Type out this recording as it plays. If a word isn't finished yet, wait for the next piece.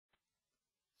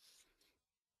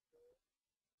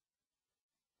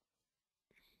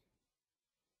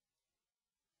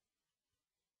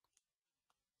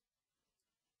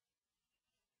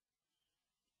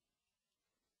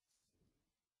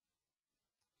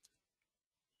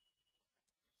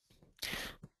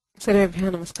सर्वेभ्यः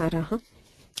नमस्काराः।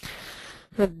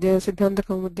 अद्य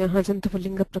सिद्धान्तकौमुद्याः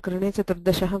अजन्तपुल्लिङ्गप्रकरणे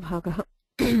 14. भागः।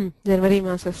 जनवरी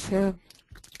मासस्य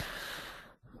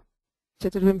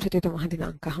 24तमः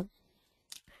दिनाङ्कः।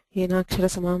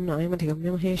 येनाक्षरसमां नायमधिगम्य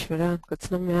महेश्वरात्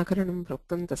कृत्स्नं व्याकरणं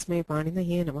प्रोक्तं तस्मै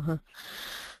पाणिनये नमः।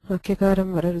 वाक्यकारं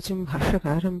वररुचिं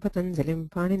भाष्यकारं पतञ्जलिं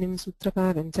पाणिनिं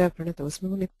सूत्रकारं च प्रणतोऽस्मि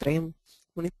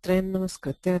मुनित्रयं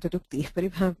नमस्कृत्य तदुक्तिः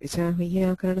परिभाव्य च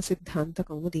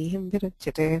वैयाकरणसिद्धान्तकौमुदीं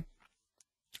विरच्यते।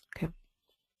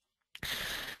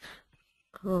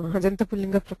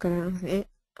 अजन्तपुल्लिङ्गप्रकरणे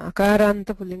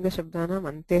अकारान्तपुल्लिङ्गशब्दानाम्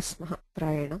अन्ते स्मः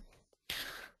प्रायेण।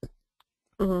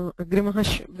 अग्रिमः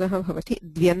शब्दः भवति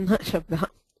द्व्यह्नः शब्दः।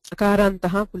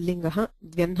 अकारान्तः पुल्लिङ्गः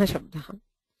द्व्यह्नः शब्दः।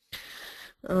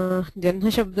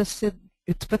 द्व्यह्नशब्दस्य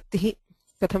व्युत्पत्तिः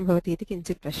कथं भवति इति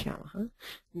किञ्चित् पश्यामः।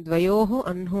 द्वयोः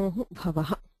अह्नोः भवः।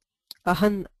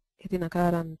 अहन् इति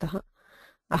नकारान्तः,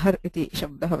 अहर् इति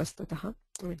शब्दः वस्तुतः।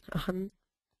 अहन्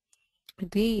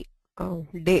इति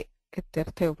डे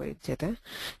इत्यर्थे उपयुज्यते।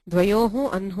 द्वयोः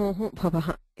अह्नोः भवः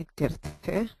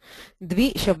इत्यर्थे द्वि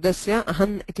शब्दस्य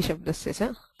अहन् इति शब्दस्य च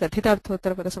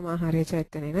तथितार्थोत्तरपदसमाहारे च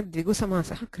इत्यनेन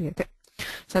द्विगुसमासः क्रियते।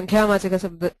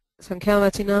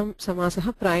 संख्यावाचिनां समासः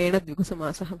प्रायेण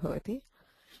द्विगुसमासः भवति।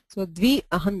 सो द्वि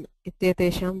अहन्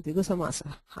इत्येतेषां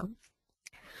द्विगुसमासः।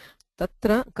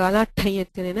 तत्र कालात् ठञ्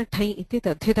इत्यनेन ठञ् इति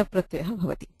तद्धितप्रत्ययः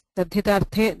भवति।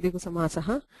 तद्धितार्थे द्विगुसमासः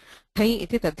ठञ्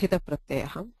इति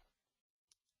तद्धितप्रत्ययः।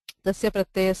 तस्य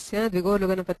प्रत्ययस्य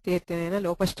द्विगोलुगनप्रत्यय इत्यनेन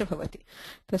लोपश्च भवति।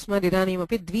 तस्मात्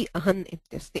इदानीमपि द्वि अहन्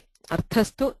इत्यस्ति।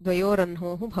 अर्थस्तु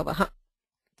द्वयोरह्नोः भवः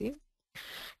इति।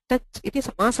 टच् इति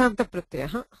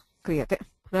समासान्तप्रत्ययः क्रियते।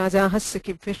 राजाहस्य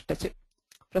किब्फिश् टच्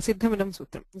प्रसिद्धमिदं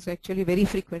सूत्रम्. It's actually very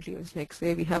frequently used. Like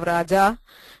say we have Raja,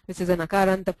 which is an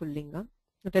akaranta pullinga.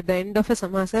 But at the end of a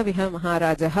samasa we have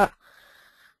Maharajaha.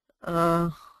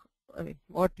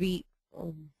 What we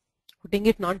putting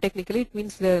it non-technically, it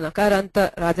means the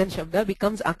nakaranta Rajan Shabda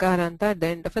becomes akaranta at the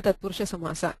end of a Tatpurusha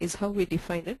Samasa is how we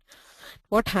define it.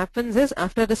 What happens is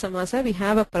after the Samasa we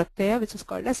have a pratyaya which is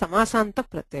called a Samasanta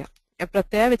pratyaya. A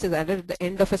pratyaya which is added at the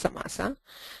end of a Samasa,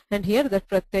 and here that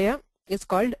pratyaya is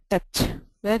called touch,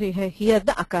 where we have here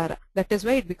the akara. That is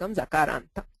why it becomes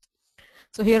akaranta.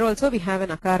 So here also we have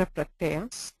an akara pratyaya,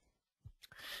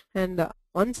 and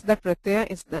once that pratyaya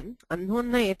is done,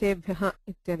 anhonna etebhyah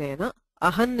ityanena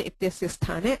ahun ityasya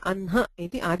sthane anh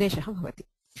iti adeshah bhavati.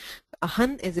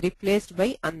 Ahun is replaced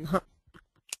by anh.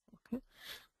 Okay.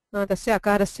 Tasya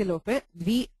akarasya lope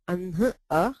dvi anh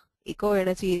a iko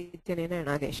enachi ityanena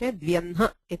enadeshe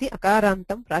dvyanh iti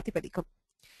akarantam pratipadikam.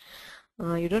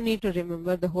 You don't need to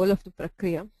remember the whole of the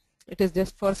prakriya. It is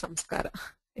just for samskara.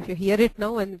 If you hear it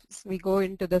now and we go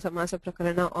into the samasa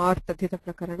prakarana or tathita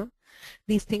prakarana,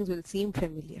 these things will seem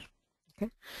familiar.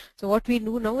 Okay. So what we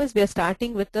do now is we are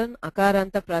starting with an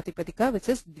akaranta pratipadika, which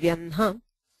is dvyanha.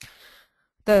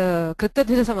 The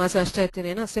krittadhita samasashcha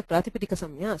ityanena asya pratipadika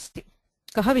samya asti.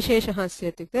 Kaha visheshah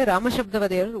asya ityukte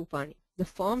ramashabdavadev rupani. The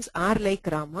forms are like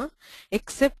Rama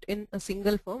except in a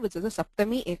single form, which is a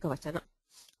saptami ekavachana.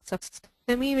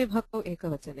 सप्तमी विभक्तौ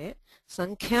एकवचने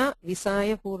संख्या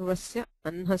विसाय पूर्वस्य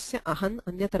अह्नस्य अहन्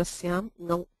अन्यतरस्यां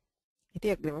ङौ इति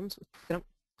अग्रिमं सूत्रम्.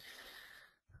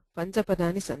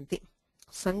 पञ्चपदानि सन्ति.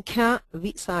 संख्या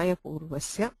विसाय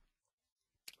पूर्वस्य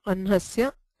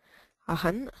अह्नस्य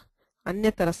अहन्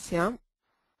अन्यतरस्यां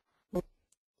ङौ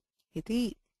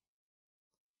इति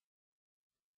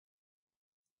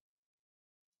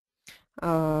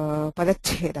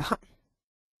पदच्छेदः.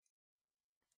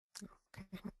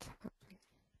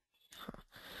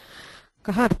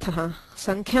 कः अर्थः?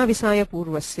 संख्याविसाय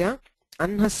पूर्वस्य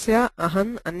अह्नस्य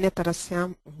अहन् अन्यतरस्यां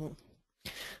ङौ.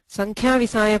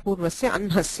 संख्याविसाय पूर्वस्य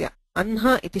अह्नस्य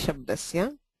अह्न इति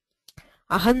शब्दस्य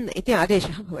अहन् इति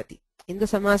आदेशः भवति. In the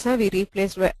samasa we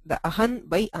replace the ahan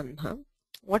by anha.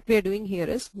 What we are doing here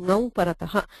is ङौ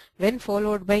paratah. When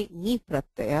followed by ni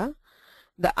pratyaya,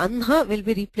 the anha will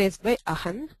be replaced by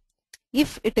ahan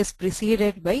if it is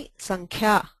preceded by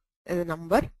sankhya, the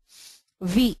number,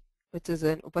 v, which is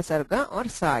an upasarga, or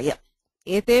saya.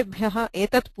 एतेभ्यः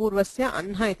एतत् पूर्वस्य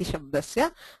अह्न इति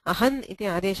शब्दस्य अहन् इति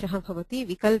आदेशः भवति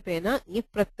विकल्पेन ङि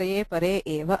प्रत्यये परे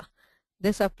एव.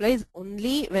 This applies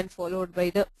only when followed by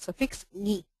the suffix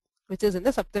ङि, which is in the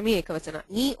saptami ekavachana.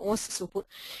 ङि ओस् सुपु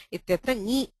इत्यत्र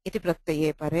ङि इति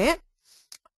प्रत्यये परे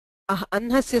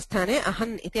अह्नस्य स्थाने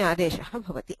अहन् इति आदेशः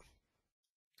भवति.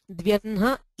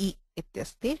 द्व्यह्न इ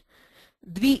इत्यस्ति.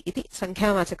 द्वि इति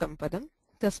संख्यावाचकं पदम्.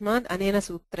 तस्मात् अनेन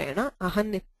सूत्रेण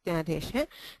अहन् इत्यादेशे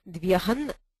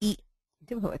द्व्यहन् इ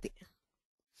इति भवति.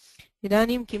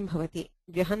 इदानीं किं भवति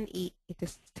द्व्यहन् इ इति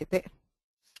स्थिते?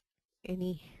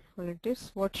 Any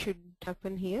volunteers? What should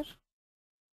happen here?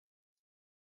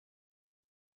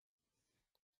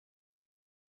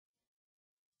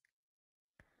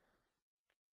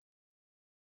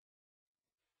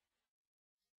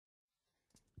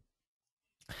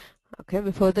 Okay,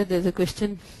 before that there's a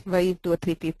question why 2 or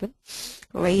 3 people.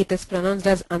 Why it is pronounced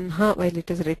as anha while it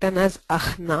is written as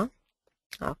ahna.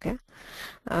 Okay.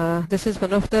 This is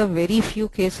one of the very few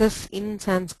cases in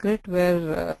Sanskrit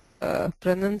where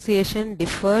pronunciation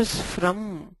differs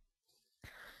from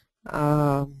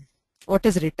what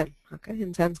is written. Okay,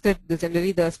 in Sanskrit,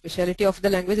 generally the speciality of the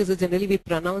language is generally we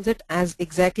pronounce it as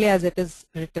exactly as it is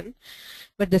written.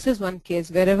 But this is one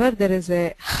case wherever there is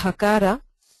a hakara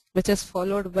which is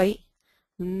followed by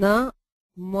na,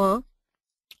 ma,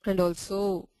 and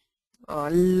also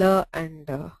la and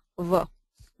va.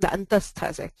 The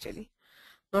antasthas actually,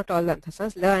 not all the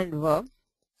antasthas, la and va.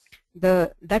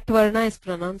 That varna is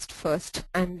pronounced first,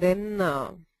 and then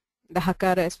the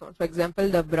hakara is found. For example,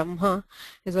 the Brahma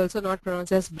is also not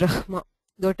pronounced as Brahma.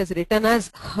 Though it is written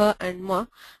as ha and ma,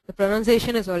 the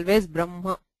pronunciation is always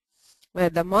Brahma, where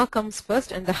the ma comes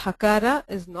first and the hakara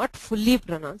is not fully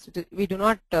pronounced. We do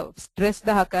not stress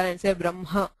the hakara and say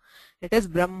Brahma. It is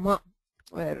Brahma,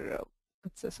 where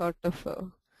it's a sort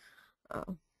of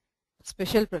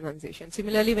special pronunciation.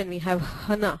 Similarly, when we have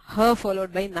hana, ha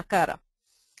followed by nakara,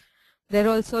 there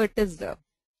also it is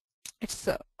it's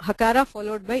hakara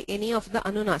followed by any of the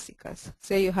anunasikas.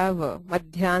 Say you have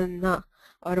madhyana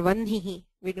or vanhihi.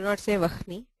 We do not say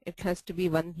vahni. It has to be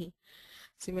vanhi.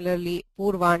 Similarly,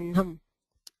 purvanam,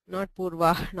 not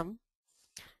purvahnam.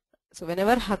 So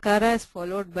whenever hakara is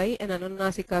followed by an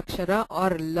anunasika akshara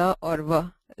or la or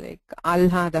va, like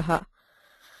alhadaha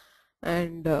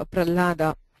and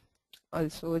prahlada,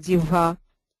 also jivha,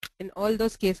 in all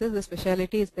those cases the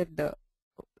speciality is that the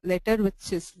letter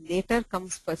which is later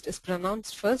comes first is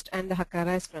pronounced first and the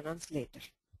hakara is pronounced later.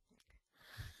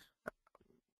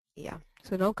 Yeah.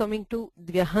 So now coming to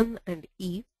dvyahan and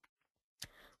e.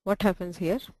 What happens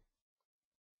here?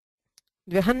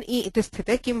 Dvyahan e iti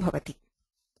sthite kim bhavati?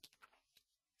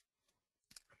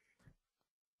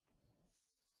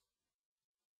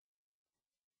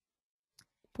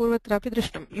 पूर्वत्रापि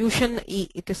दृष्टं. यूषन् E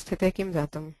इति स्थिते किं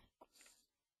जातम्?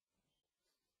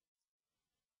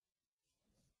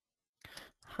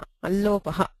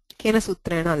 अल्लोपः. केन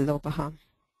सूत्रेण अल्लोपः?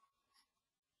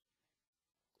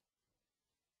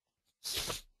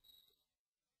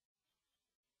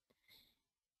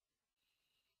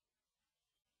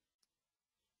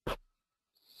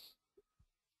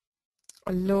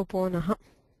 अल्लोपो नः.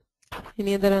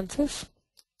 Any other answers?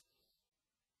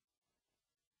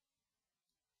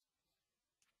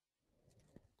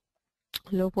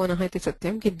 लोपो नः इति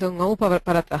सत्यं, किन्तु ङौ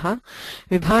परतः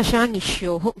विभाषा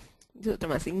निश्योः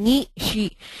सूत्रमस्ति. ङि षि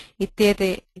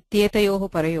इत्येतयोः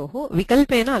परयोः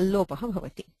विकल्पेन अल्लोपः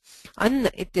भवति. अन्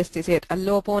इत्यस्ति चेत्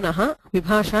अल्लोपो नः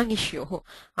विभाषा निश्योः.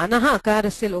 अनः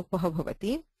अकारस्य लोपः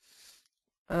भवति.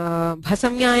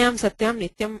 भसंज्ञायां सत्यां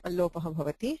नित्यम् अल्लोपः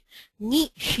भवति. ङि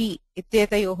षि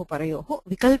इत्येतयोः परयोः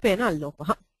विकल्पेन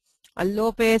अल्लोपः.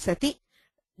 अल्लोपे सति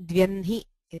द्व्यह्नि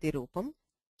इति रूपम्.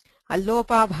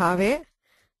 अल्लोपाभावे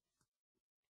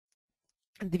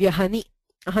द्व्यहनि.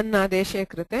 अहन्नादेशे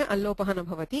कृते अल्लोपः न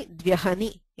भवति, द्व्यहनि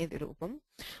इति रूपम्.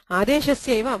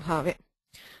 आदेशस्य एव अभावे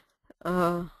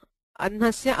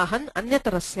अन्नस्य अहन्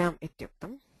अन्यतरस्याम्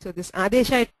इत्युक्तम्. So this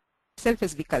adesha itself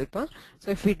is vikalpa.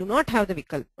 So if we do not have the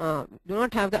vikalpa, do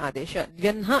not have the adesha,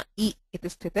 dvyanha I iti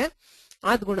sthite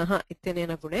adgunaha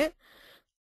ityanena gune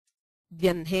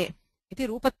dvyanhe iti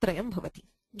rupatrayam bhavati.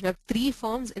 We have 3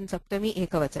 forms in saptami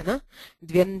ekavachana: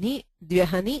 dvyanhi,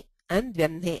 dvyahani and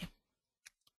dvyanhe.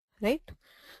 Right?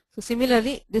 So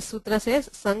similarly, this sutra says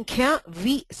sankhya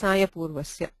vi saya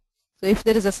purvasya. So if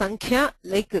there is a sankhya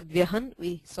like dvyahan,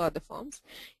 we saw the forms.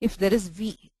 If there is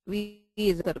vi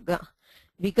is garga.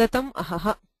 Vigatam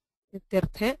ahaha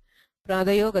ityarthe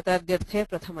pradayo gatadyarthe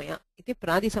prathamaya iti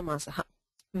pradisamasah.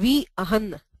 Vi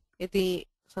ahan iti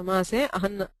samase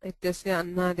ahan ityasya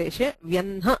annadeshe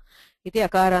vyanha iti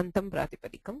akarantam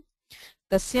pratipadikam.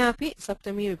 Tasyapi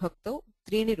saptami vibhaktau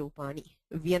त्रीणि रूपाणि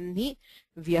व्यन्हि,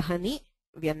 व्यहनि,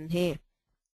 व्यन्हे.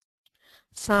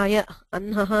 साय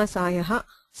अन्नः, सायः,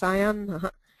 सायान्नः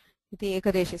इति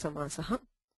एकदेशि समासः.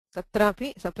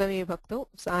 तत्रापि सप्तमी विभक्तौ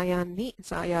सायान्नि,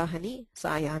 सायाहनि,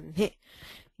 सायाह्ने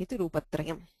इति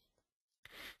रूपत्रयम्.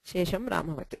 शेषं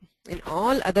रामवत्. In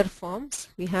all other forms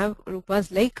we have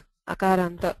rupas like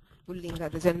akaranta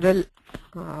pullinga, the general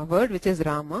word which is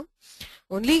Rama.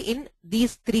 Only in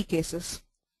these 3 cases,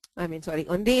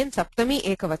 only in saptami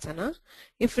ekavachana,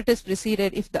 if it is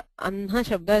preceded, if the anha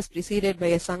shabda is preceded by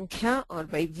a sankhya or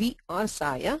by vi or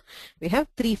saya, we have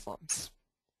 3 forms.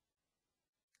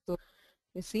 So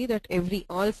you see that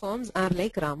all forms are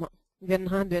like Rama.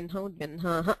 Dvyanha, dvyanhau,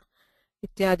 dvyanhaha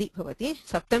ityadi bhavati.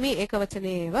 Saptami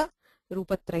ekavachane eva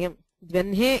rupatrayam.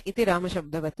 Dvyanhe iti Rama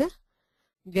shabdavat,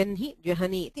 dvyanhi,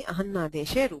 dvyahani iti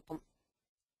ahannadeshe rupam.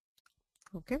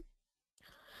 Okay.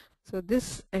 So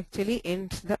this actually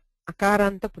ends the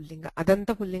Akaranta Pullinga,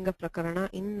 Adanta Pullinga Prakarana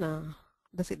in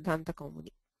the Siddhanta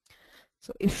Kaumudi.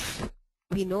 So if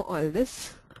we know all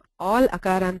this, all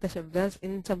Akaranta Shabdas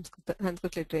in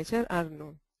Sanskrit literature are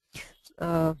known.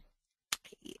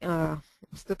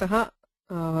 वस्तुतः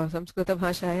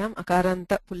संस्कृतभाषायाम्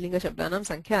अकारान्तपुल्लिङ्गशब्दानां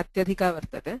संख्या अत्यधिका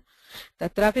वर्तते.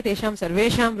 तत्रापि तेषां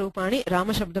सर्वेषां रूपाणि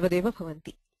रामशब्दवदेव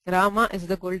भवन्ति. Rama is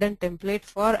the golden template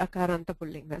for Akaranta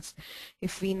Pullingas.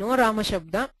 If we know Rama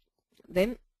Shabda,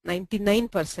 then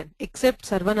 99%, except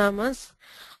Sarvanamas,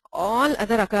 all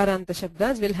other Akaranta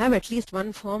Shabdas will have at least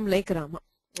one form like Rama.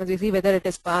 As you see, whether it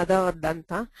is Pada or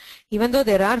Danta, even though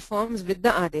there are forms with the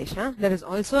Adesha, there is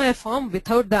also a form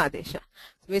without the Adesha.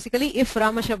 So basically, if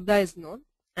Rama Shabda is known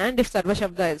and if Sarva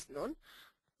Shabda is known,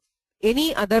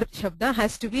 any other Shabda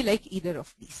has to be like either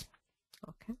of these.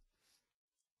 Okay.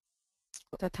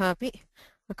 तथापि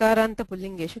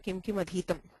अकारान्तपुल्लिङ्गेषु किं किम्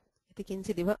अधीतम् इति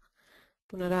किञ्चिदिव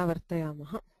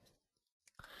पुनरावर्तयामः.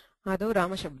 आदौ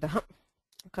रामशब्दः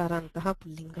अकारान्तः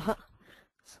पुल्लिङ्गः.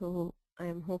 So I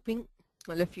am hoping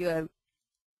all of you are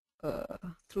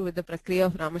through with the prakriya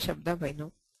of Rama Shabda by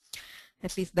now.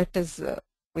 At least that is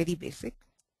very basic.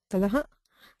 Tadaha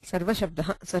Sarva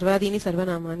Shabdaha Sarvadini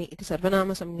Sarvanamani iti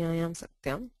Sarvanama Samnyayam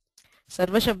Satyam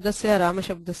Sarva Shabdasya Rama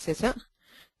Shabdasya cha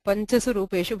Panchasu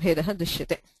Rupeshu Bhedaha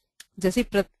Dushyate. Jasi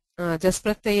jas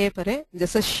pratyeye pare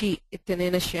jasashi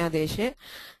ityanena shyadeshe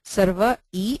sarva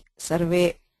I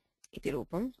sarve iti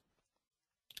rupam.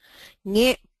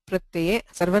 Nye pratyeye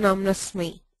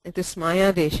sarvanamnasmai iti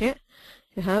smayadeshe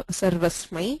yaha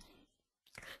sarvasmai.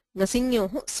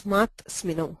 Nasinyohu smat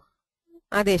sminau.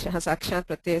 Adeshah sakshat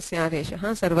pratyayasya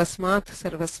adeshah sarvasmat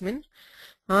sarvasmin.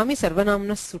 Ami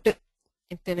sarvanamna sut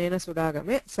ityanena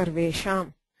sudagame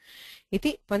sarvesham.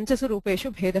 इति पंचसु रूपेषु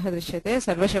भेदः दृश्यते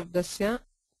सर्वशब्दस्य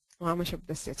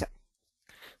वामशब्दस्य च.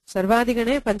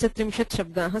 सर्वादिगणे 35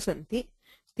 शब्दाः सन्ति.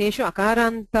 तेषु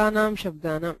अकारान्तानां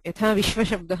शब्दानां यथा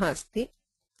विश्वशब्दः अस्ति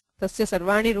तस्य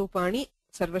सर्वाणि रूपाणि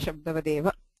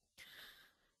सर्वशब्दवदेव.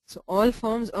 So all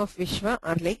forms of Vishwa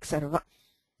are like Sarva.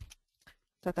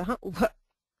 ततः उभ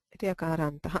इति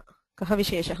अकारान्तः. कः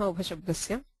विशेषः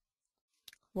उभशब्दस्य?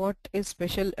 What is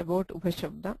special about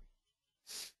उभशब्द?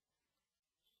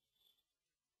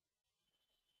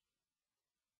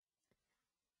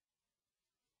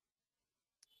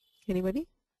 Anybody?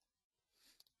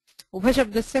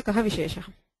 उभशब्दस्य कः विशेषः?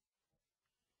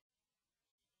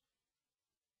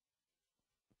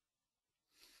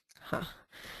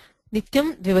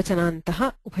 नित्यं द्विवचनान्तः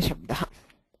उभशब्दः.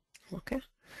 Okay.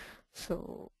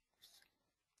 So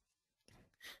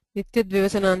नित्य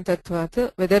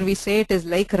द्विवचनान्तत्वात्, whether we say it is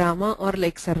like Rama or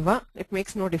like Sarva, it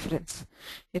makes no difference.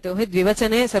 यतोहि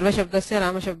द्विवचने सर्वशब्दस्य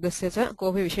रामशब्दस्य च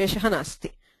कोऽपि विशेषः नास्ति.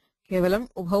 केवलम्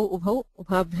उभौ उभौ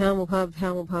उभाभ्याम्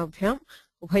उभाभ्याम् उभाभ्याम्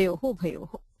उभयोः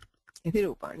उभयोः इति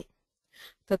रूपाणि.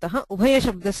 ततः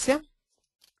उभयशब्दस्य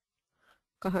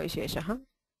कः विशेषः?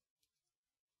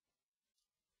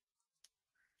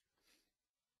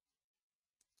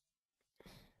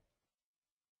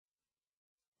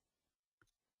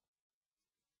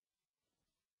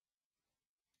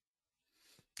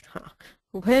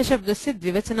 उभयशब्दस्य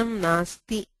द्विवचनं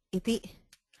नास्ति इति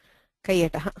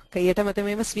कैयटः.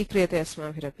 कैयटमतमेव स्वीक्रियते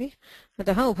अस्माभिरपि.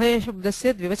 अतः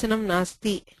उभयशब्दस्य द्विवचनं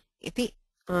नास्ति इति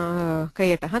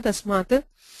कैयटः. तस्मात्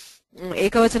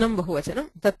एकवचनं बहुवचनं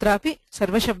तत्रापि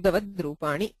सर्वशब्दवद्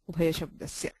रूपाणि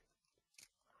उभयशब्दस्य.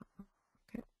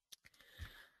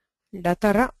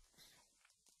 डतर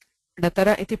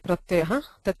डतर इति प्रत्ययः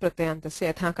तत्प्रत्ययान्तस्य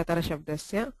यथा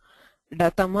कतरशब्दस्य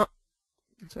डतम.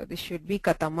 So this should be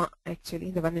katama,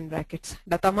 actually the one in brackets.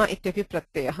 Datama ityapi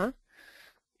pratyayah.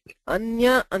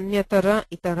 Anya anyatara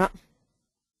itara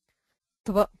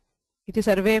tva iti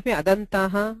sarvepi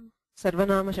adantaha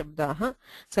sarvanama shabdaha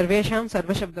sarvesham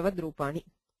sarvashabdavad rupani.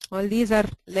 All these are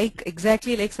like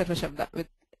exactly like sarva shabda with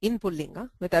in pullinga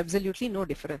with absolutely no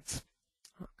difference.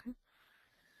 Okay.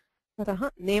 Tataha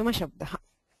nema shabdaha.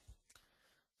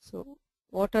 So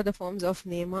what are the forms of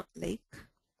nema like?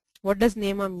 What does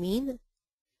nema mean?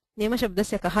 नेम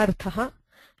शब्दस्य कः अर्थः?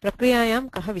 प्रक्रियायां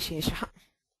कः विशेषः?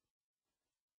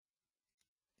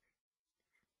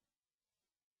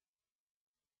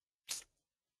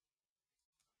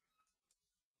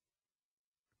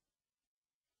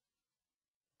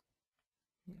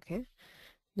 Okay.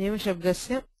 नेम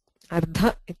शब्दस्य अर्थ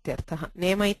इत्यर्थः.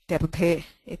 नेम इत्यर्थे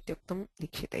इत्युक्तं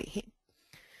दीक्षितैः.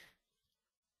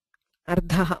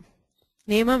 अर्धः.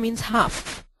 नेम means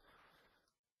half.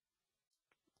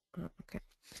 Okay.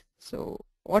 So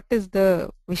what is the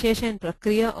vishesha and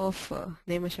prakriya of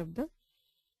nema shabda?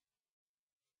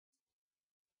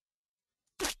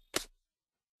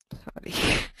 Sorry.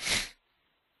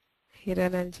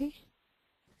 Hiranalji.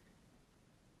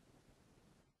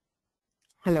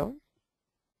 Hello.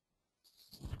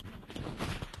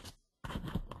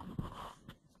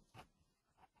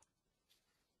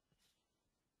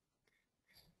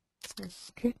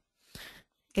 Okay.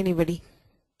 Anybody?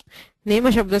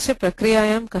 Nema shabdasya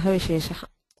prakriyayam kaha visheshaha?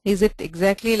 Is it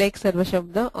exactly like sarva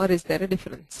shabda or is there a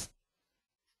difference?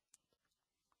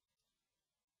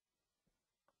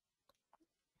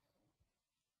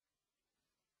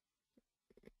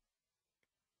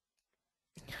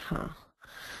 Ha.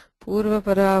 Purva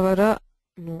paravara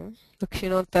no.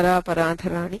 Dakshinottara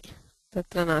paradharani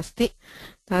tatra nasti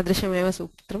tadrishameva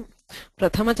sutram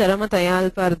prathama charama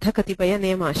tayalpartha katipaya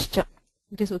nemascha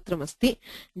इति सूत्रमस्ति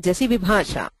जसि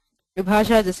विभाषा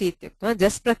विभाषा जसि इत्युक्त्वा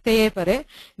जस् प्रत्यये परे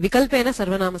विकल्पेन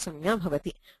सर्वनामसंज्ञा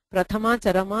भवति प्रथमा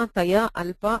चरमा तया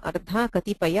अल्पा अर्धा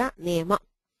कतिपय नेम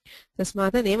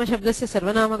तस्मात् नेमशब्दस्य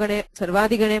सर्वनामगणे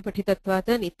सर्वादिगणे पठितत्वात्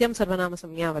नित्यं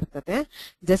सर्वनामसंज्ञा वर्तते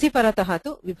जसि परतः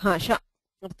तु विभाषा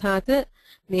अर्थात्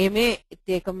नेमे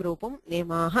इत्येकं रूपं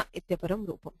नेमाः इत्यपरं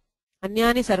रूपम्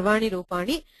अन्यानि सर्वाणि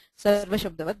रूपाणि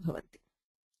सर्वशब्दवत् भवन्ति.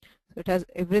 So it has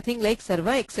everything like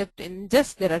sarva except in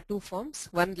just there are two forms,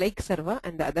 one like sarva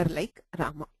and the other like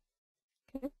rama.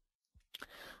 Okay.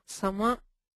 Sama,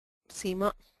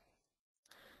 sima,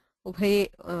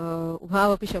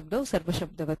 ubhavapi shabdau sarva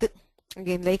shabdavat.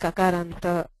 Again like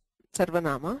akaranta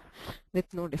sarvanama with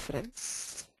no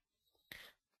difference.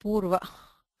 Purva.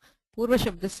 Purva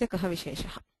shabdasya kaha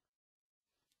visheshaha?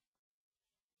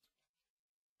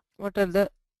 What are the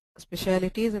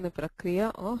specialities in the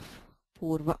prakriya of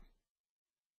purva?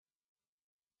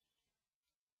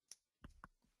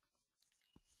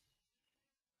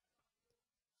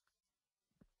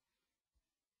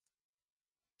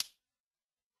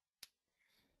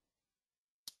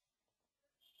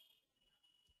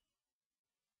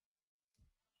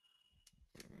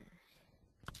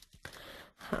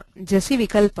 जसि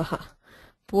विकल्पः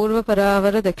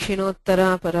पूर्वपरावर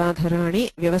दक्षिणोत्तरा पराधराणि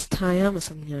व्यवस्थायाम्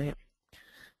असंज्ञाय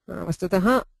वस्तुतः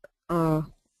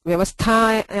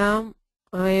व्यवस्थायाम्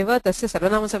एव तस्य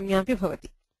सर्वनामसंज्ञा अपि भवति.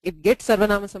 इट् gets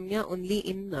सर्वनामसंज्ञा only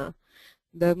in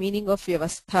the meaning of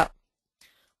व्यवस्था.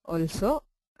 Also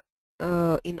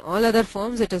in all other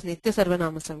forms it is nitya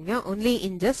sarvanamasanya. Only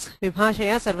in just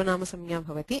vibhashaya sarvanamasanya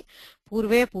bhavati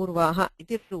purve purvaha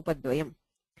iti rupadvayam.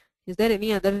 Is there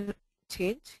any other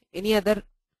change, any other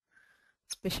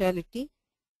speciality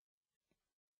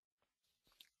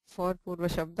for purva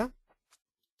shabda?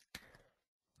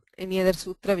 Any other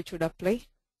sutra which would apply?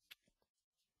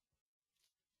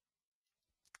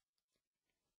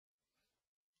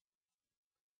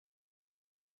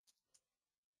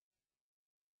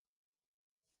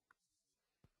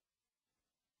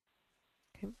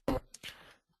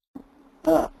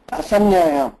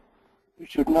 Asanyayam.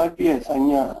 It should not be a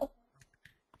sanya.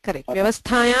 Correct.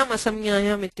 Vyavasthayam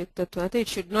asamnyayam ityuktatvat. It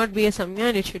should not be a samya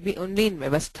and it should be only in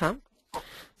vyavastha.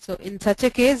 So in such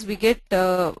a case we get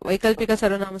vaikalpika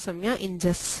sarvanama samya in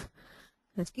jas.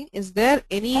 Asking, is there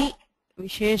any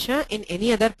vishesha in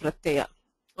any other pratyaya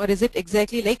or is it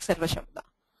exactly like sarva shabda?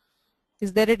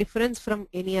 Is there a difference from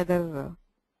any other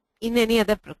in any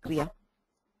other prakriya?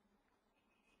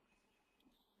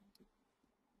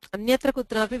 अन्यत्र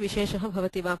कुत्रापि विशेषः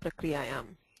भवति वा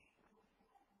प्रक्रियायाम्?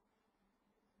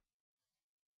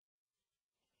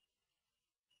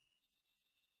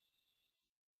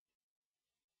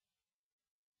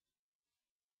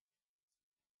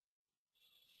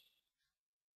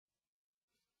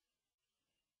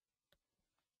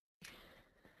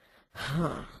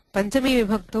 पंचमी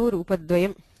विभक्तौ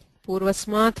रूपद्वयम्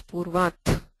पूर्वस्मात्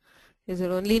पूर्वात्. Is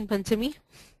it only in panchami?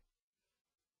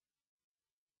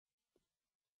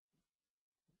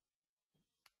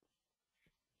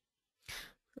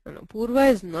 No,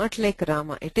 purva is not like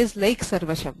rama. It is like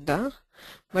sarva shabda,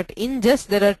 but in just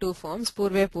there are two forms,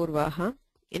 purve purvaha.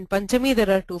 In panchami there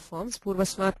are two forms,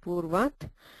 purvasmat purvat,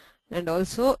 and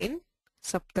also in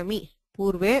saptami,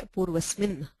 purve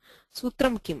purvasmin.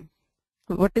 Sutram kim?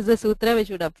 What is the sutra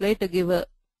which would apply to give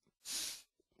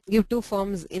two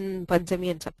forms in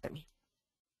panchami and saptami?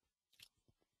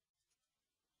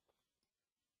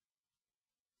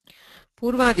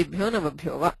 Purvadibhyo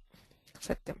navabhyo va.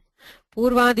 Satyam.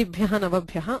 पूर्वादिभ्यः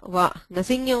नवभ्यः वा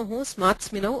नसिंयोः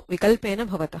स्मात्स्मिनौ विकल्पेन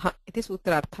भवतः इति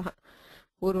सूत्रार्थः.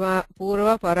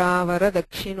 पूर्वपरावर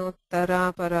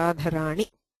दक्षिणोत्तरापराधराणि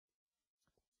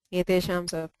एतेषां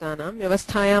सप्तानां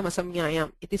व्यवस्थायाम्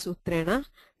असंज्ञायाम् इति सूत्रेण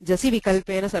जसि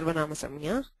विकल्पेन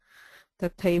सर्वनामसंज्ञा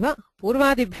तथैव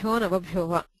पूर्वादिभ्यो नवभ्यो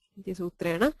वा इति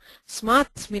सूत्रेण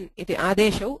स्मात्स्मिन् इति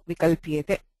आदेशौ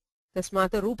विकल्प्येते.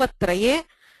 तस्मात् रूपत्रये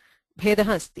भेदः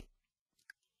अस्ति.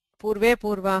 पूर्वे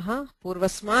पूर्वाः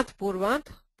पूर्वस्मात् पूर्वात्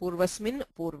पूर्वस्मिन्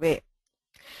पूर्वे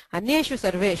अन्येषु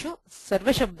सर्वेषु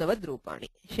सर्वशब्दवद् रूपाणि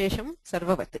शेषं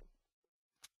सर्ववत्.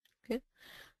 Okay.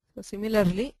 So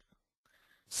similarly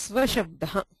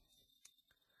स्वशब्दः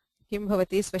किं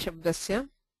भवति स्वशब्दस्य?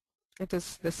 It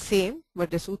is the same but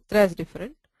the sutra is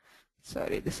different.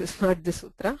 Sorry, this is not the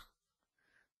sutra.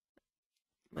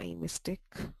 My mistake.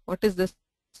 What is the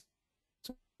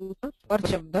sutra for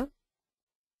shabda?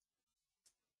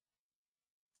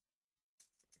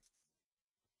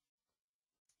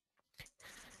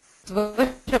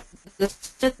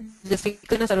 स्वशब्दस्य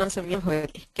जसिकन सर्वसमयः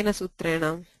भवति केन सूत्रेण?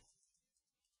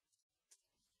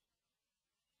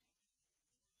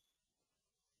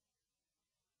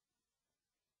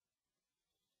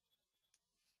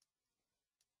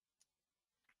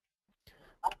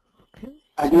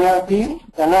 अज्ञाति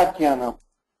धनाख्यानाम्.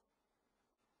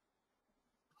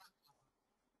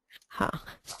 हाँ,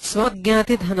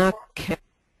 स्वज्ञाति धनाख्य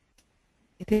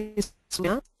इति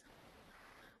सूत्रेण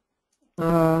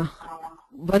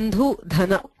बन्धु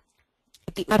धन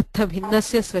इति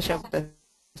अर्थभिन्नस्य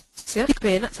स्वशब्दस्य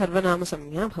त्वेन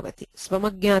सर्वनामसंज्ञा भवति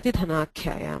स्वमज्ञाति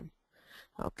धनाख्यायाम्.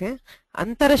 ओके.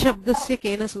 अन्तरशब्दस्य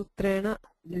केन सूत्रेण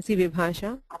जसि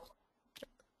विभाषा?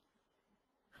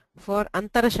 For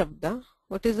antara shabda,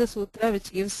 what is the sutra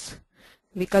which gives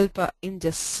vikalpa in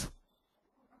jas?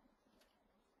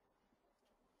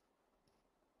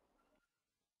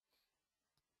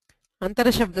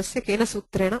 Antara shabdasya kena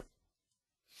sutrena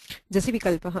jasi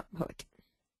vikalpah bhavati.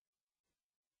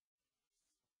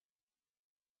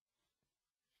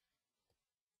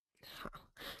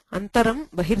 Antaram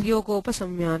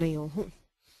bahiryogopasamyanayoh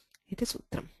iti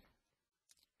sutram.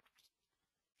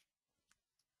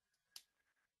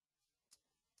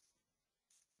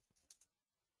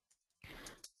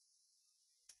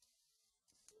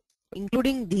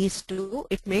 Including these two,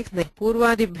 it makes the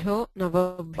purvadibhyo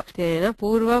navabhyo tena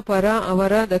purva para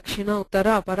avara dakshina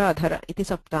uttara apara adhara iti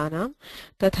saptanam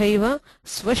tathaiva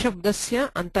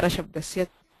swashabdasya antara shabdasya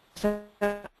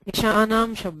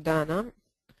nishanam shabdanam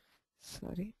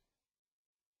sorry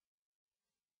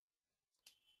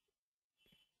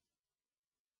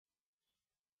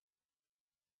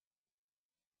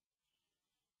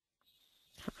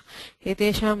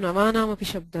एतेषां नवानामपि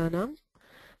शब्दानां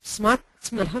स्मात्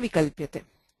स्मरः विकल्प्यते.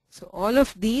 So all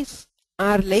of these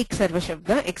are like sarva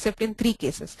shabda except in three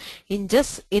cases. In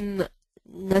jas, in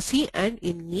nasi and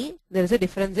in ni there is a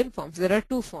difference in forms. There are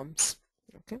two forms.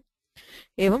 Okay.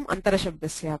 Evam antara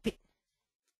shabdasyapi.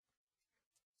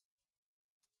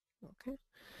 Okay.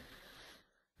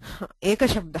 Eka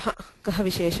shabdah kah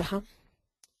visheshah?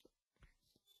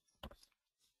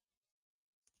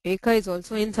 Eka is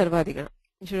also in sarvadigana.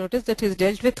 You should notice that he is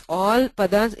dealt with all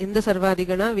padas in the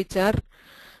sarvadigana which are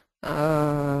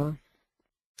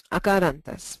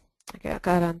akarantas. Okay,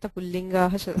 akaranta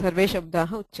pullingaah sarve shabdaah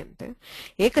uchyante.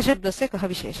 Eka shabdasya kah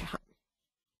visheshah?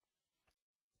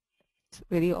 It's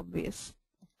very obvious.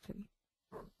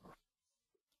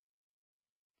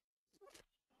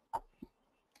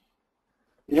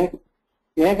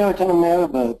 एकवचनमेव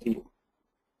भवति.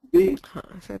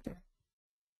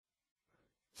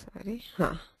 Sorry.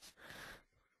 हाँ.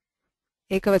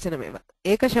 एकवचनमेव.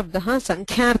 एकशब्दः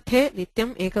संख्यार्थे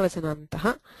नित्यम् एकवचनान्तः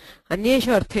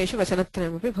अन्येषु अर्थेषु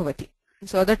वचनत्रयमपि भवति.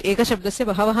 So that एकशब्दस्य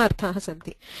बहवः अर्थाः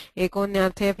सन्ति.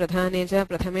 एकोन्यार्थे प्रधाने च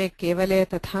प्रथमे केवले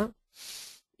तथा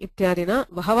इत्यादिना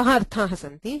बहवः अर्थाः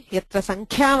सन्ति. यत्र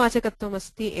संख्यावाचकत्वम्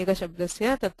अस्ति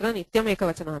एकशब्दस्य तत्र नित्यम्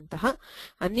एकवचनान्तः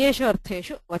अन्येषु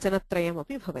अर्थेषु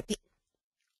वचनत्रयमपि भवति.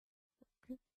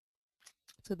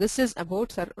 So this is about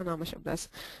sarvanama shabdas.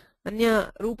 अन्य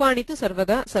रूपाणि तु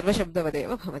सर्वदा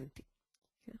सर्वशब्दवदेव भवन्ति.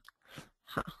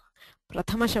 हा,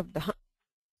 प्रथमशब्दः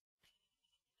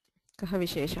कः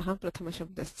विशेषः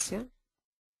प्रथमशब्दस्य?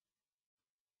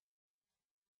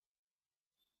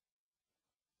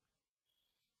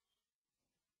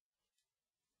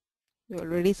 We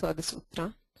already saw the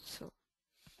sutra. So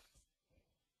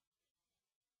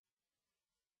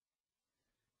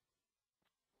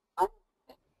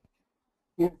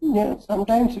yeah,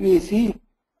 sometimes we see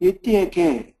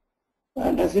ityeke.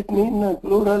 Does it mean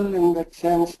plural in that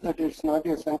sense that it's not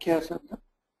a sankhya sabda?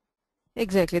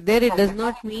 exactly. There it does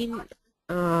not mean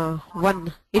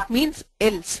one. It means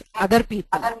else, other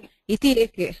people. Iti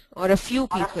eke, or a few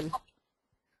people.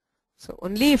 So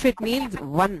only if it means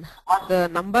one, the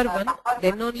number one,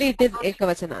 then only it is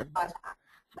ekavachananta.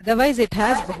 Otherwise it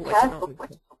has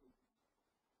bahuvachana.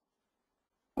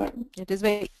 It is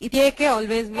why iti eke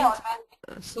always means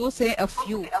so say a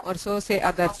few or so say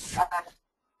others.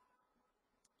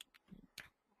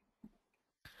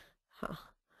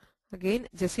 Again,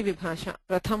 jasi vibhasha.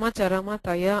 Prathama, charama,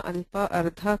 taya, alpa,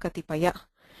 ardha, katipaya.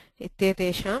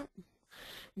 Ityetesham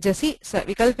जसि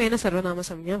विकल्पेन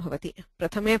सर्वनामसंज्ञा भवति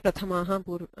प्रथमे प्रथमाः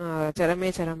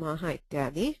चरमे चरमाः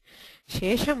इत्यादि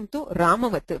शेषं तु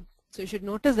रामवत्. So you should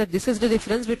notice that this is the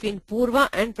difference between purva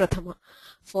and prathama.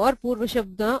 For purva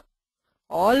shabda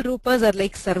all rupas are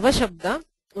like sarva shabda.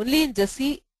 Only in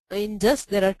just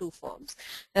there are two forms.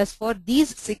 As for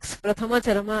these 6 prathama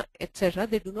charama etc.,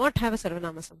 they do not have a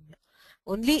sarvanama samnya.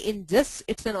 Only in just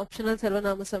it's an optional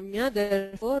sarvanama samnya,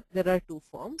 therefore there are 2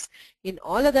 forms. In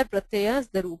all other pratyayas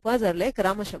the rupas are like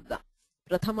rama shabda.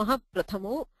 Prathamaha,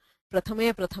 prathamo,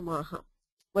 prathame, prathamaha.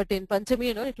 But in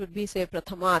panchami it would be say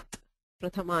prathamat,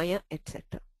 prathamaya,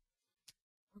 etc.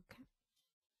 Okay.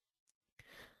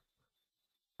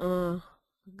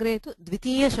 अग्रे तु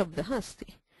द्वितीयशब्दः अस्ति.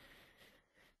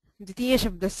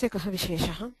 द्वितीयशब्दस्य कः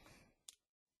विशेषः?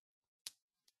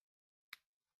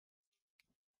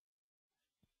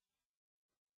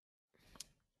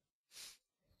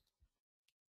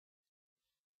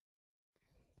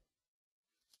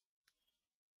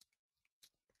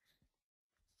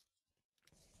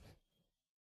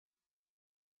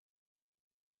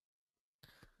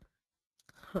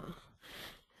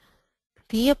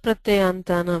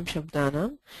 तीयप्रत्ययान्तानां शब्दानां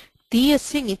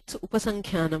तीयस्य ङित्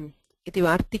उपसंख्यानम् इति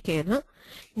वार्तिकेन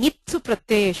ङित्सु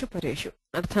प्रत्ययेषु परेषु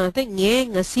अर्थात् ङे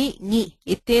ङसि ङि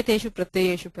इत्येतेषु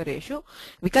प्रत्ययेषु परेषु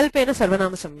विकल्पेन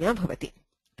सर्वनामसंज्ञा भवति.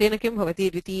 तेन किं भवति?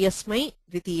 द्वितीयस्मै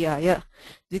द्वितीयाय,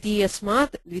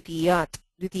 द्वितीयस्मात् द्वितीयात्,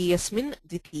 द्वितीयस्मिन्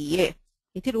द्वितीये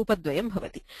इति रूपद्वयं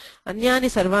भवति. अन्यानि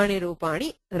सर्वाणि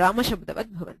रूपाणि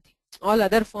रामशब्दवत् भवन्ति. All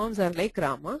other forms are like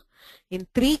Rama. In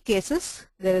 3 cases,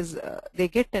 they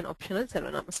get an optional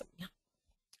Sarvanama Samnya.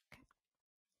 Okay.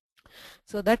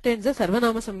 So that ends the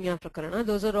Sarvanama Samnya Prakarana.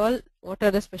 Those are all what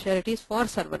are the specialities for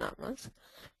Sarvanamas.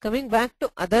 Coming back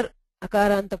to other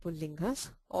Akaranta Pullingas,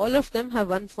 all of them have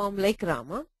one form like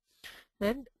Rama,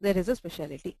 and there is a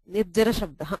speciality. Nirjara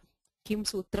Shabdaha. Kim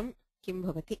Sutram, Kim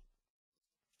Bhavati.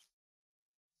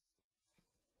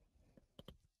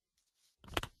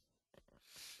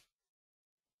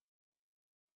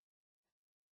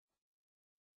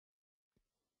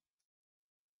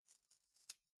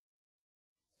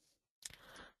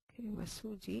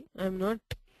 Vasuji, I am not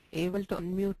able to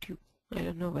unmute you. I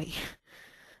don't know why.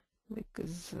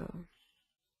 Because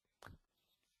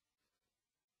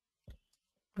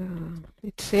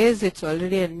it says it's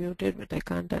already unmuted, but I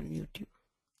can't unmute you.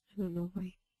 I don't know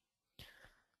why.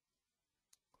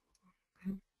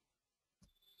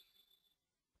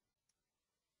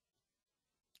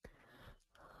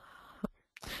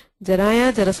 जराया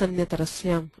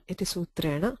जरसन्यतरस्याम् इति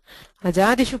सूत्रेण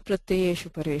अजादिषु प्रत्ययेषु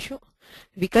परेषु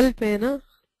विकल्पेन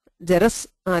जरस्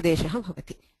आदेशः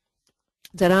भवति.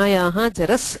 जरायाः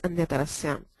जरस्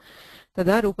अन्यतरस्याम्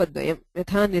तदा रूपद्वयं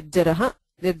यथा निर्जरः,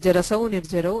 निर्जरसौ,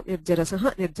 निर्जरौ, निर्जरसः,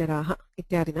 निर्जराः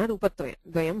इत्यादिना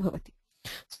रूपद्वयं भवति.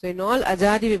 So in all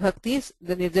ajadi vibhaktis,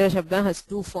 the nirjara shabda has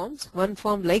 2 forms. One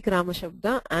form like Rama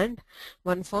shabda and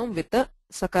one form with the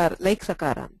sakar like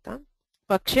sakaranta.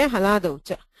 पक्षे हलादौ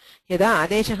च यदा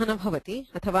आदेशः न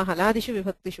भवति अथवा हलादिषु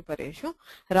विभक्तिषु परेषु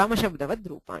रामशब्दवद्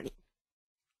रूपाणि.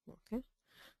 Okay.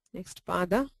 Next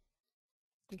pada.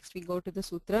 Next we go to the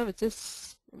sutra, which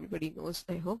is everybody knows,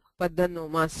 I hope.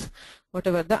 Paddanomas,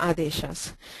 whatever the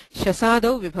adeshas.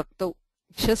 Shasadau vibhaktau.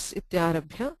 Shas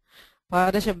ityarabhya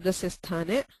padashabdasya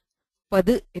sthane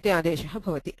pad iti adeshah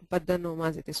bhavati.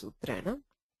 Paddanomas iti sutrena.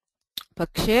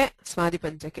 Pakshe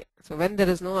Svadipanchake. So when there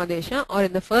is no adesha or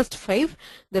in the first 5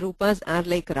 the rupas are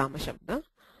like Rama Shabda.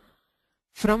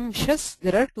 From Shas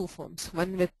there are 2 forms.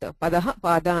 One with Padaha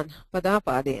Padan, Pada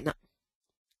Padena.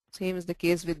 Same is the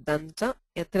case with Danta.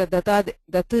 Yatra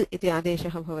Dat iti adesha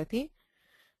bhavati.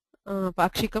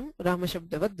 Pakshikam Rama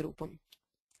Shabdavad Rupam.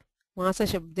 Masa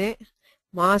Shabde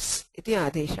Mas iti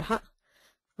adesha.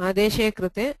 Adeshe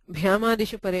krute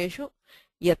Bhyamadishu Pareshu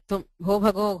Yatvam Bho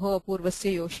Gho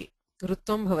Purvasya Yoshi.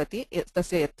 रुत्वं भवति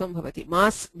तस्य यत्वं भवति.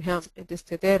 मास् भ्याम् इति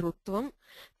स्थिते रुत्वं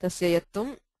तस्य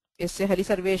यत्वं यस्य हरि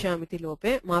सर्वेषाम् इति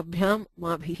लोपे माभ्यां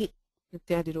माभिः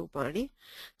इत्यादि रूपाणि.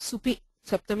 सुपि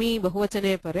सप्तमी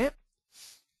बहुवचने परे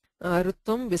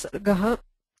रुत्वं विसर्गः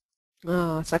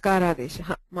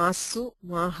सकारादेशः. मास्सु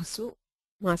माहसु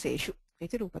मासेषु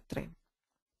इति रूपत्रयम्.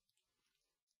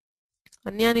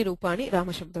 अन्यानि रूपाणि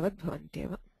रामशब्दवद्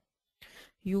भवन्त्येव.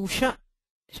 यूष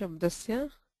शब्दस्य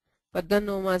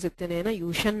पद्दन्नोमास् इत्यनेन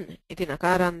यूषन् इति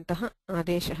नकारान्तः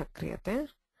आदेशः क्रियते.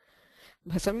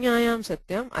 भसंज्ञायां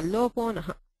सत्याम् अल्लोपो नः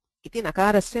इति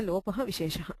नकारस्य लोपः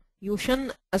विशेषः.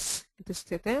 यूषन् अस् इति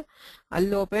स्थिते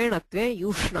अल्लोपेणत्वे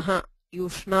यूष्णः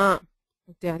यूष्णा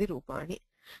इत्यादि रूपाणि.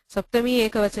 सप्तमी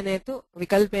एकवचने तु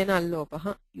विकल्पेन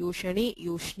अल्लोपः यूषणि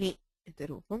यूष्णि इति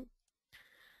रूपम्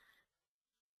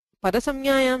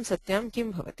पदसंज्ञायां सत्यां किं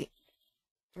भवति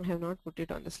I have not put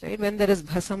it on the slide when there is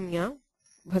bhasamya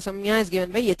is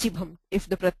given by yachibham if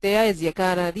the pratyaya is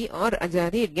yakaradi or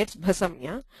ajadi it gets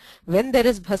bhasamya when there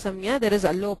is bhasamya there is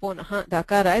allopo naha the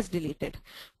akara is deleted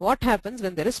what happens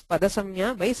when there is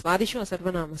padasamya by swadishu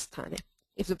asarvanamasthane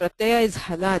if the pratyaya is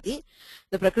haladi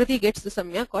the prakriti gets the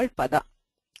samya called pada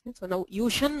so now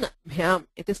yushan bhyam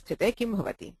iti sthite kim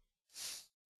bhavati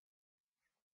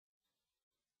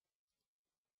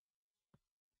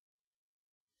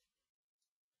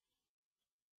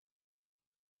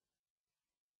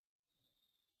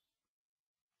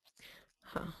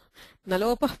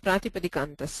नलोपः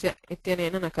प्रातिपदिकान्तस्य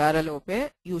इत्यनेन नकारलोपे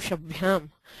यूषभ्यां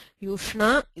यूष्णा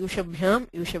यूषभ्यां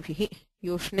यूषभिः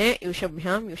यूष्णे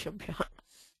यूषभ्यां यूषभ्यः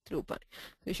रूपाणि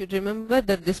so you should remember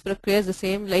that this prakriya is the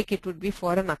same like it would be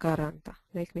for a nakaranta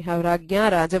like we have rajya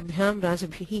rajabhyam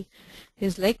rajabhihi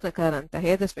is like nakaranta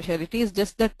here the speciality is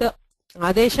just that the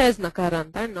adesha is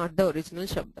nakaranta and not the original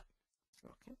shabda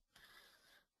okay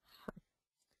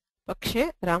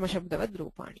pakshe rama shabdavad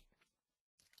रूपाणि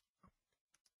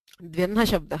द्व्यन्ह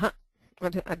शब्दः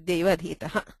अद्यैव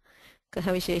अधीतः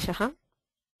कः विशेषः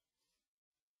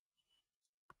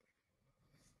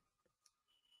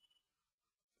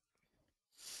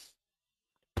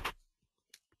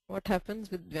what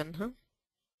happens with द्व्यन्ह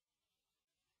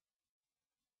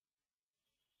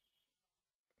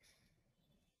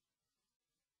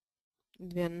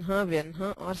द्व्यन्ह व्यन्ह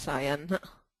और सायाह्न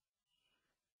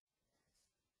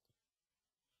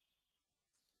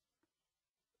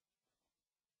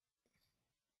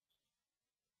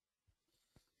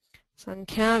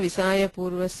संख्या विसाय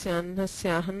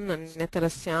पूर्वस्याह्नस्याहन्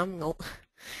अन्यतरस्यां ङौ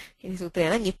इति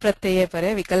सूत्रेण ङिप्रत्यये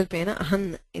परे विकल्पेन अहन्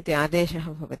इति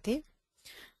आदेशः भवति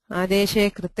आदेशे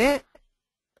कृते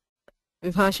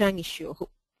विभाषाङिष्योः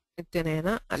इत्यनेन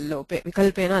अल्लोपे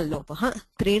विकल्पेन अल्लोपः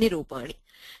त्रीणि रूपाणि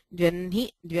द्व्यह्नि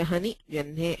द्व्यहनि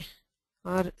द्व्यह्ने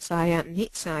और सायाह्नि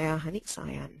सायाहनि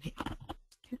सायाह्ने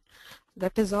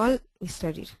that is all we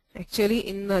studied actually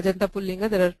in Ajanta Pumlinga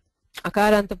there are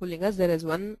akaranta Pumlingas there is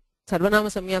one sarvanama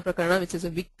samya prakarana which is a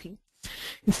big thing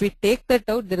if we take that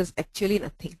out there is actually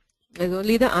nothing there is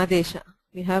only the adesha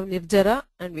we have nirjara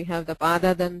and we have the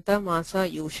pada danta masa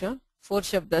yusha four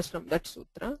shabdas from that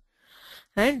sutra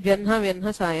and vyanha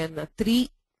vyanha sayanna three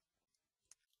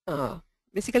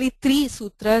basically three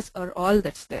sutras are all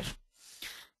that's there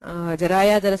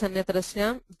जराया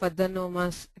जरसन्यतरस्यां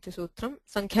पद्दनोमास इति सूत्रं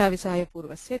संख्या विसाय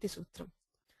पूर्वस्य इति सूत्रम्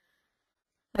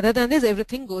other than this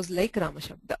everything goes like rama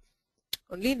shabda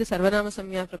only in the sarvanama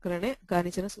samya prakarane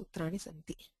कानिचन सूत्राणि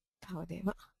सन्ति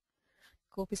तावदेव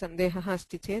कोऽपि सन्देहः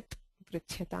अस्ति चेत्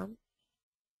पृच्छ्यताम्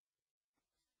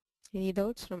any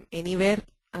doubts from anywhere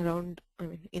around I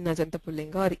mean in Ajanta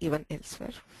Pumlinga or even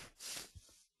elsewhere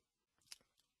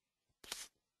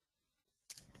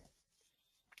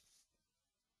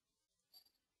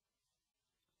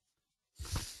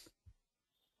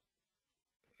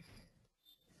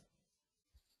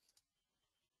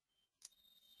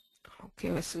Okay,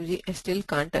 Vasuji, I still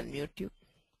can't unmute you.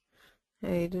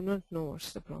 I do not know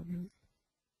what's the problem.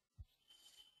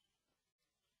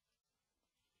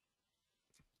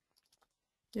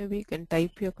 Maybe you can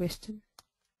type your question.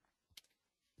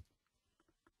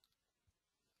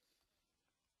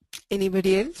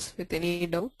 Anybody else with any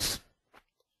doubts?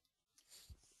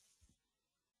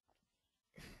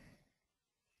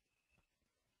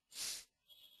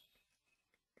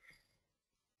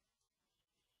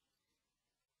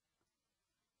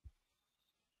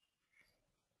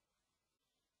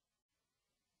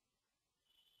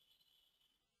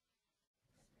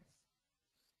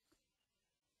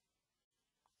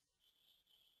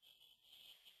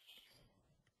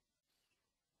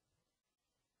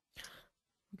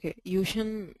 Okay,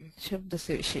 यूषन्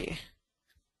शब्दस्य विषये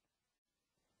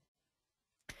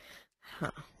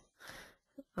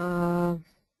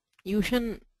यूषन्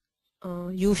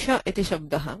यूष इति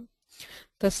शब्दः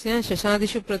तस्य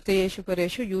शशादिषु प्रत्ययेषु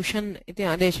परेषु यूषन् इति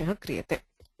आदेशः क्रियते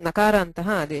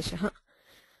नकारान्तः आदेशः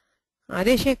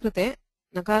आदेशे कृते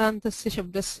नकारान्तस्य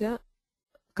शब्दस्य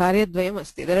कार्यद्वयम्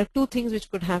अस्ति there are two things which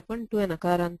could happen to a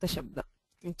nakaranta shabda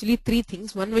actually three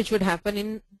things one which would happen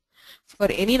in for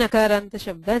any nakaranta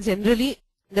shabda generally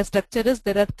the structure is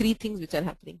there are three things which are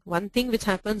happening one thing which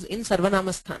happens in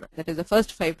sarvanamasthana that is the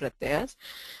first five pratyayas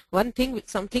one thing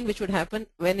something which would happen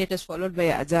when it is followed by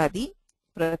a ajadi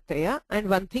pratyaya and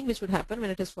one thing which would happen when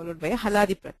it is followed by a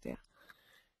haladi pratyaya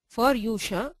for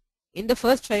yusha in the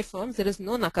first five forms there is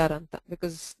no nakaranta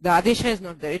because the adesha is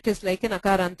not there it is like a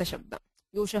nakaranta shabda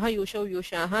yushaha yushau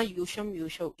yushaha yusham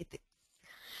yushau iti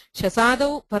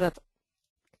शसादौ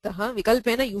परतः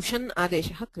विकल्पेन यूषन्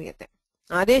आदेशः क्रियते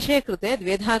आदेशे कृते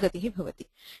द्वेधा गतिः भवति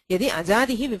यदि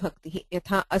अजादिः विभक्तिः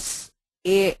यथा अस्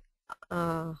ए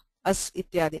अस्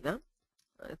इत्यादिना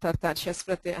अर्थात् शस्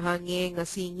प्रत्ययः ङे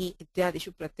ङसि ङि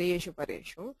इत्यादिषु प्रत्ययेषु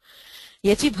परेषु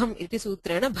यचिभम् इति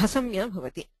सूत्रेण भसम्या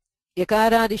भवति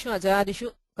यकारादिषु अजादिषु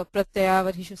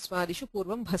कप्रत्ययावधिषु स्वादिषु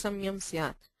पूर्वं भसम्यं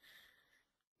स्यात्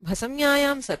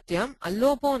भसम्यायां सत्याम्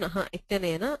अल्लोपो नः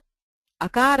इत्यनेन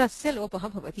अकारस्य लोपः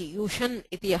भवति यूषन्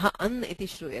इति यः अन् इति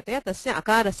श्रूयते तस्य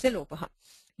अकारस्य लोपः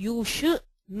यूष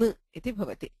न इति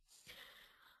भवति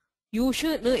यूष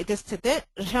न इति स्थिते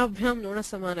ऋषाभ्यां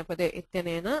नूनसमानपदे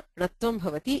इत्यनेन णत्वं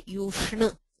भवति यूष्ण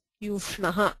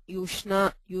यूष्णः यूष्णा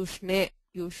यूष्णे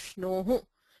यूष्णोः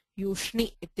यूष्णि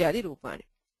इत्यादि रूपाणि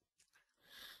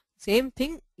सेम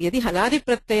थिंग यदि हलादि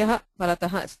प्रत्ययः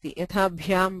परतः अस्ति यथा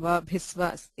भ्यां वा भिस्वा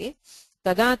अस्ति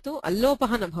तदा तु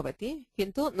अल्लोपः न भवति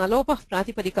किन्तु नलोपः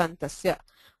प्रातिपदिकान्तस्य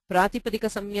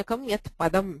प्रातिपदिकसंज्ञकं यत्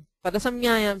पदं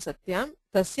पदसंज्ञायां सत्यां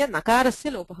तस्य नकारस्य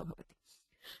लोपः भवति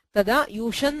तदा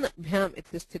यूषन् भ्याम्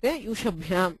इति स्थिते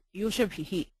यूषभ्यां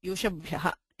यूषभिः यूषभ्यः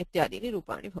इत्यादीनि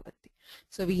रूपाणि भवन्ति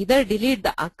so we either delete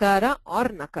the akara or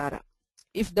nakara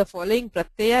if the following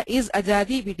pratyaya is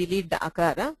ajadi we delete the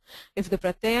akara if the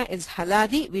pratyaya is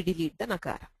haladi we delete the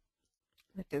nakara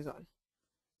that is all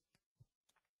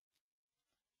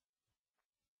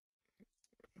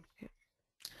okay.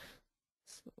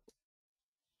 So,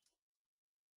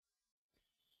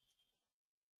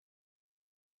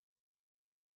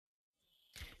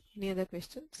 any other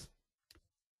questions?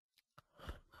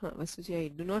 Vasuji, I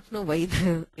do not know why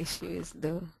the issue is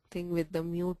the thing with the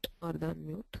mute or the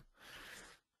unmute.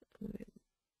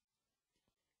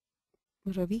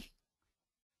 Ravi?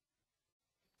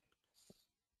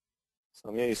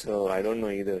 Samya, so I don't know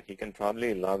either. He can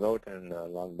probably log out and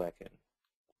log back in.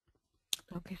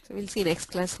 Okay, so we'll see next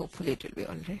class. Hopefully it will be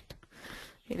all right.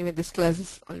 Anyway, this class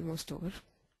is almost over.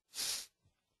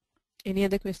 Any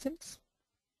other questions?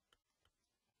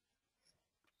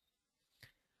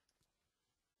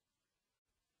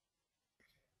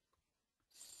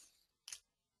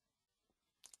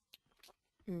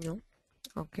 No.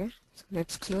 Okay, so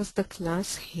let's close the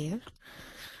class here.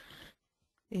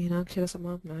 येनाक्षर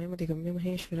समाप्नायमधिगम्य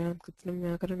महेश्वरान् कृत्स्नं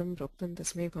व्याकरणं प्रोक्तं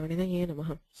तस्मै पाणिनये नमः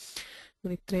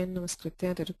मुनित्रयं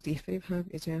नमस्कृत्य तरुक्तिः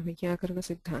परिभाव्य च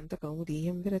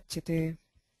वैयाकरणसिद्धान्तकौमुदीयं विरच्यते.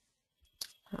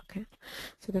 Okay,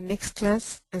 so the next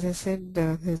class, as I said,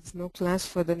 there's no class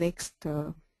for the next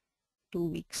 2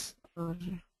 weeks or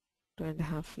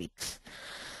 2.5 weeks.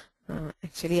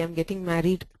 Actually, I'm getting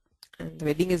married and the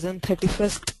wedding is on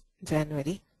 31st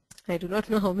January. I do not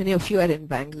know how many of you are in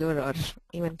Bangalore or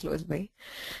even close by,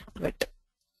 but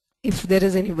if there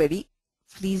is anybody,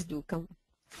 please do come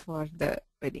for the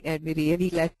wedding. I'd be really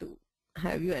glad to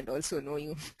have you and also know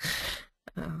you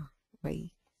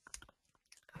by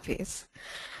face.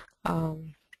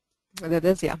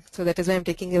 Others, yeah. So that is why I'm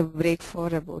taking a break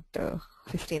for about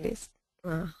 15 days.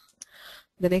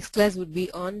 The next class would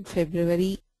be on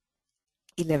February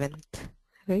 11th,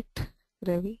 right,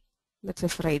 Ravi? That's a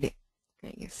Friday, I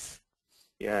guess.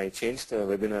 Yeah, I changed the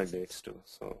webinar dates too.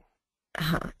 So.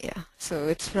 Yeah. So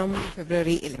it's from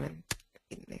February 11th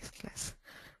in next class.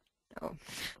 Oh,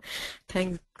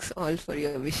 thanks all for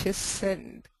your wishes,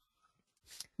 and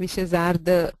wishes are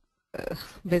the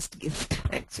best gift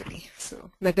actually.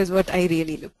 So that is what I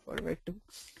really look forward to.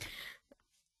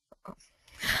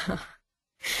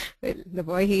 Well, the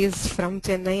boy, he is from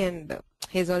Chennai and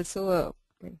he is also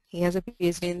he has a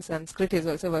PhD in Sanskrit. He is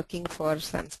also working for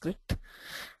Sanskrit.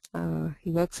 He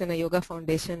works in a yoga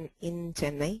foundation in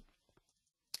Chennai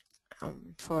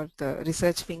for the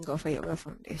research wing of a yoga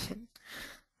foundation.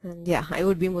 And yeah, I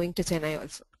would be moving to Chennai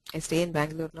also. I stay in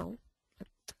Bangalore now, but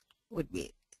would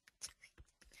be Chennai.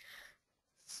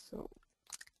 So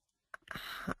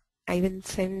I will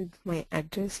send my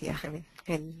address. Yeah, I mean,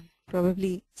 I'll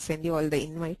probably send you all the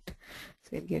invite.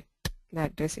 So you'll get the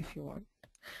address if you want.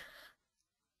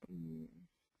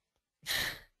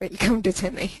 Welcome to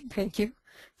Chennai. Thank you.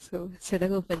 So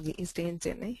Sadagopanji is stay in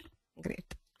Chennai.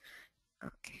 Great.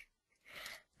 Okay.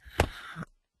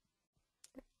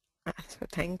 So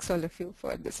thanks all of you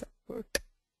for the support.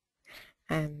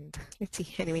 And let's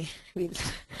see. Anyway, we'll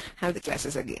have the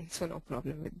classes again. So no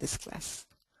problem with this class.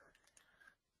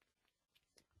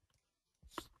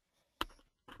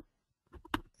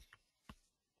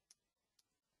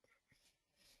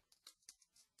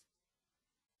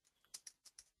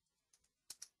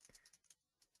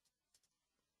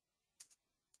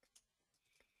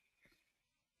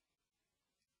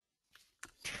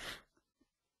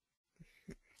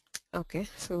 Okay,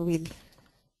 so we'll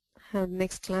have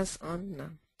next class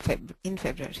on in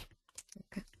February.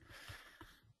 Okay.